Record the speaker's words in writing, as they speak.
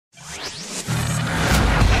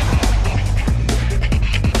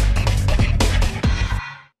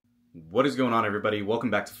What is going on, everybody?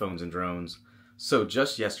 Welcome back to Phones and Drones. So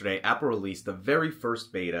just yesterday, Apple released the very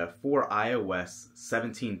first beta for iOS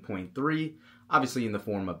 17.3, obviously in the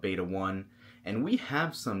form of Beta 1, and we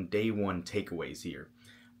have some day one takeaways here.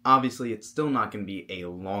 Obviously, it's still not going to be a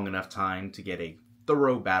long enough time to get a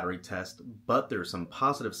thorough battery test, but there's some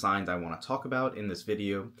positive signs I want to talk about in this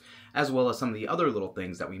video, as well as some of the other little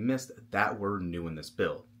things that we missed that were new in this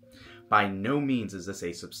build. By no means is this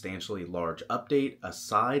a substantially large update.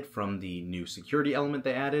 Aside from the new security element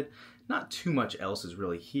they added, not too much else is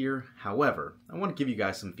really here. However, I want to give you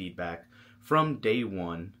guys some feedback from day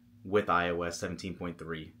one with iOS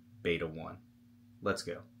 17.3 Beta 1. Let's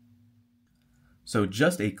go. So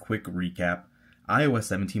just a quick recap.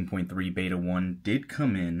 iOS 17.3 Beta 1 did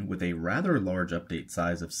come in with a rather large update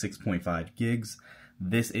size of 6.5 gigs.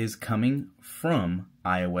 This is coming from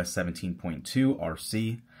iOS 17.2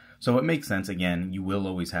 RC. So it makes sense. Again, you will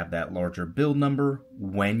always have that larger build number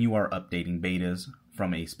when you are updating betas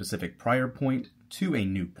from a specific prior point to a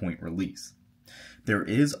new point release. There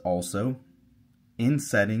is also, in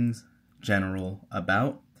Settings, General,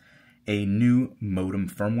 About, a new modem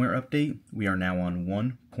firmware update. We are now on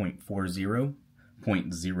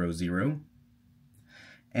 1.40.00.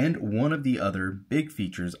 And one of the other big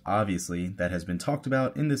features, obviously, that has been talked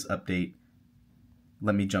about in this update.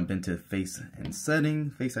 Let me jump into Face ID and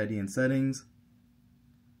settings,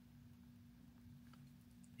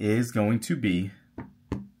 is going to be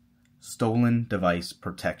stolen device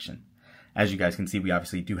protection. As you guys can see, we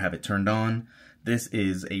obviously do have it turned on. This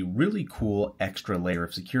is a really cool extra layer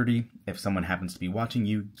of security. If someone happens to be watching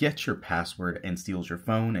you, gets your password and steals your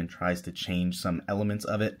phone and tries to change some elements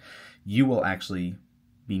of it, you will actually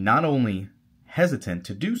be not only hesitant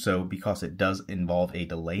to do so because it does involve a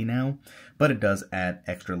delay now, but it does add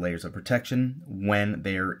extra layers of protection when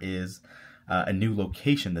there is a new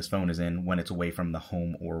location this phone is in when it's away from the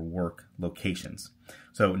home or work locations.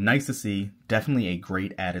 So nice to see, definitely a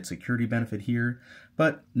great added security benefit here,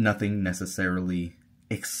 but nothing necessarily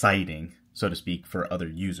exciting, so to speak, for other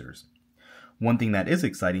users. One thing that is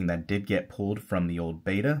exciting that did get pulled from the old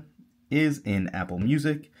beta is in Apple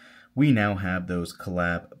Music. We now have those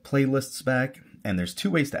collab playlists back, and there's two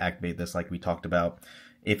ways to activate this like we talked about.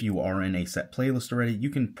 If you are in a set playlist already, you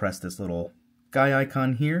can press this little guy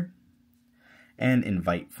icon here and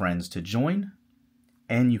invite friends to join,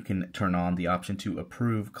 and you can turn on the option to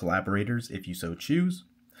approve collaborators if you so choose.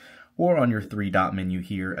 Or on your three-dot menu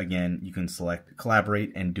here, again, you can select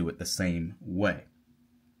collaborate and do it the same way.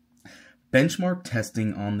 Benchmark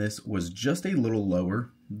testing on this was just a little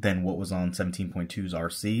lower than what was on 17.2's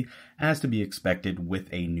RC, as to be expected with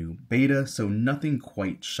a new beta, so nothing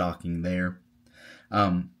quite shocking there.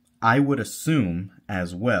 I would assume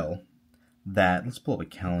as well that, let's pull up a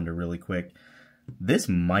calendar really quick, this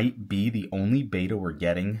might be the only beta we're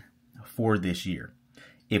getting for this year.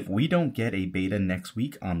 If we don't get a beta next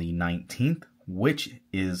week on the 19th, which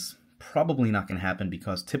is probably not going to happen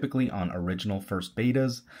because typically on original first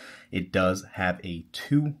betas, it does have a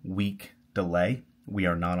 2-week delay. We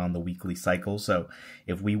are not on the weekly cycle, so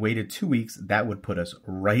if we waited 2 weeks, that would put us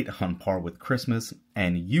right on par with Christmas,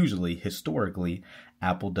 and usually, historically,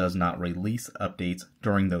 Apple does not release updates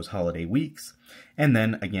during those holiday weeks. And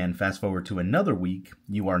then, again, fast forward to another week,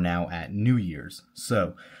 you are now at New Year's.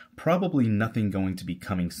 So, probably nothing going to be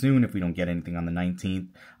coming soon if we don't get anything on the 19th,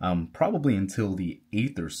 probably until the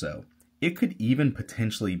 8th or so. It could even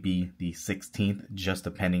potentially be the 16th, just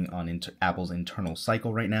depending on Apple's internal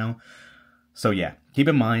cycle right now. So yeah, keep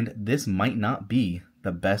in mind, this might not be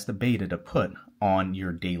the best beta to put on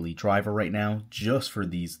your daily driver right now, just for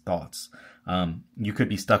these thoughts. You could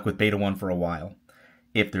be stuck with beta 1 for a while,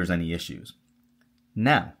 if there's any issues.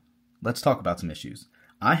 Now, let's talk about some issues.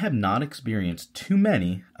 I have not experienced too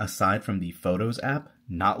many, aside from the Photos app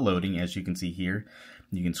not loading, as you can see here.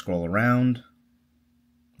 You can scroll around,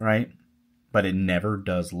 right? But it never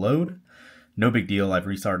does load. No big deal, I've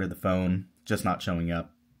restarted the phone, just not showing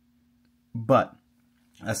up. But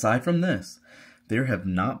aside from this, there have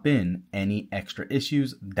not been any extra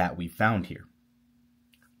issues that we found here.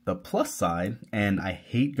 The plus side, and I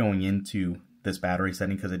hate going into this battery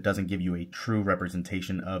setting because it doesn't give you a true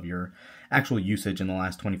representation of your actual usage in the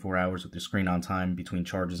last 24 hours with your screen on time between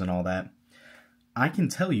charges and all that. I can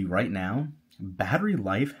tell you right now, battery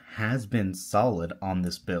life has been solid on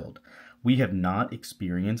this build. We have not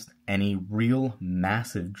experienced any real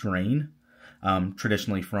massive drain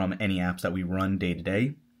traditionally from any apps that we run day to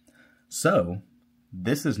day. So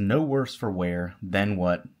this is no worse for wear than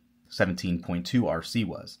what 17.2 RC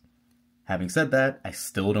was. Having said that, I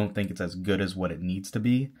still don't think it's as good as what it needs to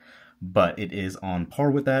be, but it is on par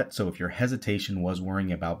with that. So if your hesitation was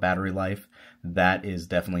worrying about battery life, that is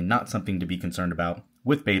definitely not something to be concerned about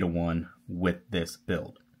with Beta 1 with this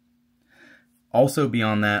build. Also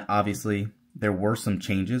beyond that, obviously, there were some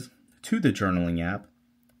changes to the journaling app.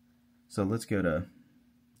 So let's go to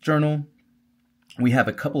Journal. We have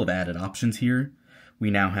a couple of added options here. We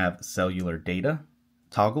now have cellular data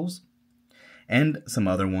toggles and some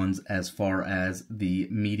other ones as far as the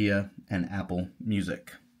media and Apple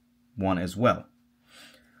Music one as well.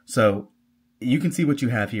 So you can see what you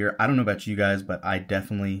have here. I don't know about you guys, but I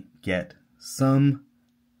definitely get some,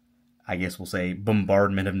 I guess we'll say,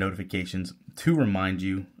 bombardment of notifications to remind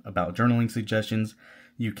you about journaling suggestions.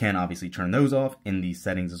 You can obviously turn those off in these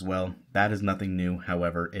settings as well. That is nothing new.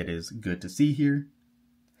 However, it is good to see here.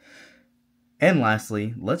 And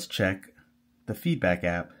lastly, let's check the feedback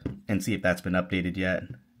app and see if that's been updated yet.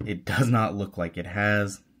 It does not look like it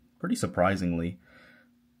has, pretty surprisingly,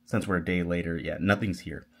 since we're a day later. Yeah, nothing's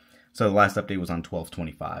here. So the last update was on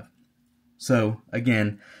 12/25. So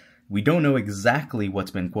again, we don't know exactly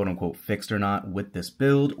what's been quote unquote fixed or not with this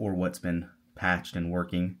build, or what's been patched and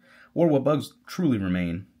working, or what bugs truly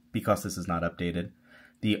remain because this is not updated.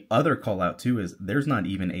 The other call out too is there's not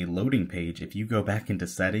even a loading page. If you go back into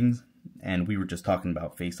settings, and we were just talking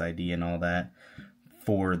about Face ID and all that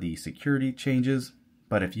for the security changes,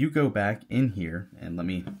 but if you go back in here, and let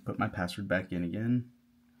me put my password back in again,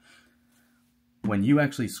 when you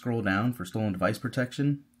actually scroll down for stolen device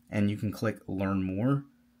protection and you can click learn more,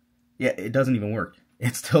 yeah, it doesn't even work.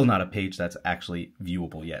 It's still not a page that's actually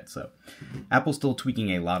viewable yet. So Apple's still tweaking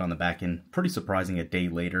a lot on the back end. Pretty surprising a day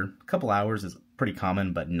later. A couple hours is pretty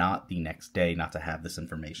common, but not the next day not to have this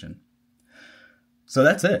information. So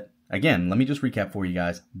that's it. Again, let me just recap for you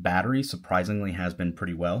guys. Battery surprisingly has been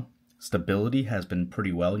pretty well. Stability has been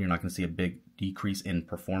pretty well. You're not going to see a big decrease in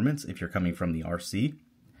performance if you're coming from the RC.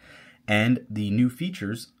 And the new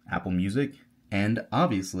features, Apple Music, and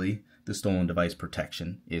obviously the stolen device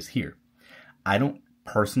protection is here. I don't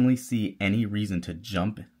personally see any reason to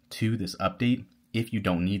jump to this update if you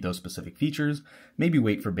don't need those specific features. Maybe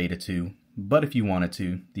wait for Beta 2, but if you wanted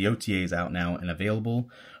to, the OTA is out now and available,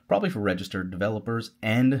 probably for registered developers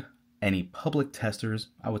and any public testers,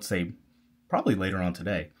 I would say probably later on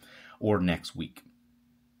today or next week.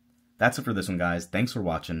 That's it for this one, guys. Thanks for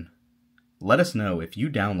watching. Let us know if you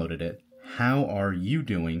downloaded it. How are you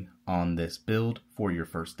doing on this build for your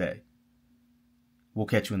first day? We'll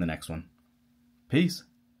catch you in the next one. Peace.